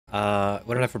What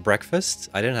did I have for breakfast?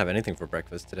 I didn't have anything for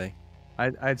breakfast today.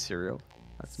 I had cereal.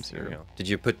 I had some cereal. Did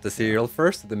you put the cereal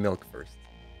first or the milk first?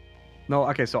 No,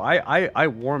 okay, so I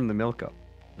warm the milk up.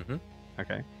 Mm-hmm.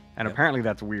 Okay. And Yep. apparently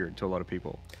that's weird to a lot of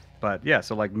people. But yeah,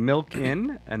 so like milk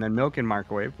in and then milk in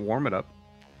microwave, warm it up.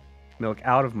 Milk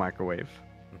out of microwave,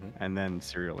 and then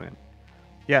cereal in.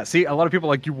 Yeah, see, a lot of people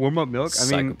like, you warm up milk. I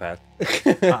mean, Psychopath.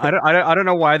 I don't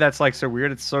know why that's like so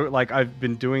weird. It's so like I've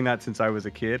been doing that since I was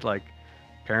a kid. Like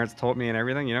parents taught me and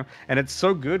everything, you know. And it's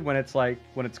so good when it's like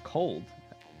when it's cold,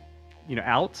 you know,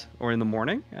 out or in the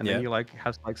morning, and Yeah. then you like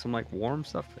have like some like warm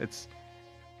stuff. It's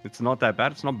not that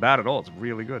bad. It's not bad at all. It's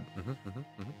really good.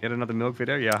 Get another milk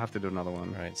video? Yeah, I'll have to do another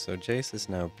one. All right, so Jace is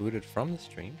now booted from the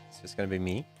stream. It's just gonna be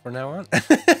me from now on.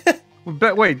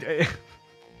 But wait,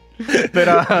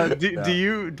 but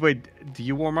do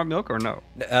you warm up milk or no?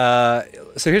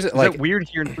 So here's Is like that weird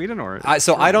here in Sweden or?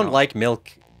 I don't like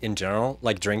milk in general.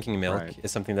 Like drinking milk Right.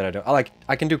 is something that I don't.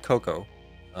 I can do cocoa,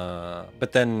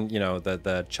 but then you know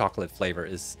the chocolate flavor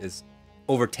is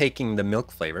overtaking the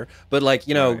milk flavor. But like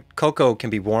you know, Right. cocoa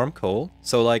can be warm, cold.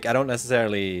 So like I don't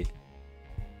necessarily.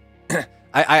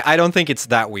 I don't think it's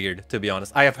that weird, to be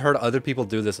honest. I have heard other people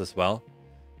do this as well.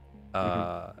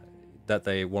 That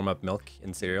they warm up milk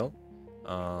in cereal.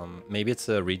 Maybe it's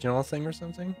a regional thing or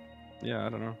something. Yeah, I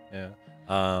don't know. Yeah.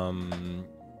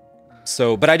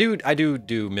 So, but I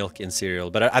do milk in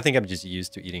cereal, but I think I'm just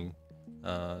used to eating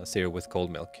cereal with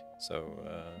cold milk. So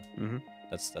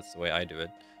that's the way I do it.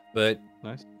 But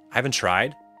Nice. I haven't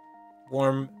tried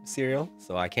warm cereal,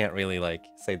 so I can't really like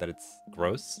say that it's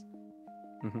gross.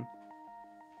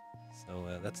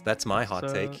 So that's my hot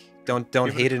So, take. Don't give it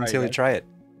a hate it try, until you guys. try it.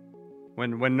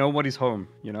 When nobody's home,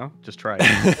 you know, just try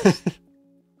it.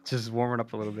 Just warm it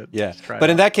up a little bit. Yeah, Just try but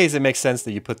it in out. that case, it makes sense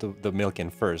that you put the milk in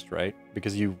first, right?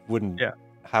 Because you wouldn't. Yeah.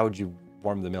 How would you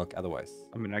warm the milk otherwise?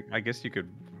 I mean, I guess you could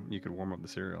warm up the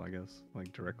cereal. I guess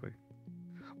like directly.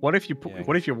 What if you put? Yeah, I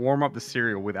What if you warm up the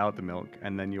cereal without the milk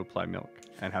and then you apply milk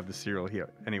and have the cereal here?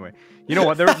 Anyway, you know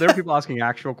what? There are people asking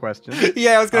actual questions.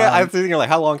 Yeah, I was thinking like,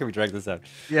 how long can we drag this out?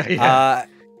 Yeah.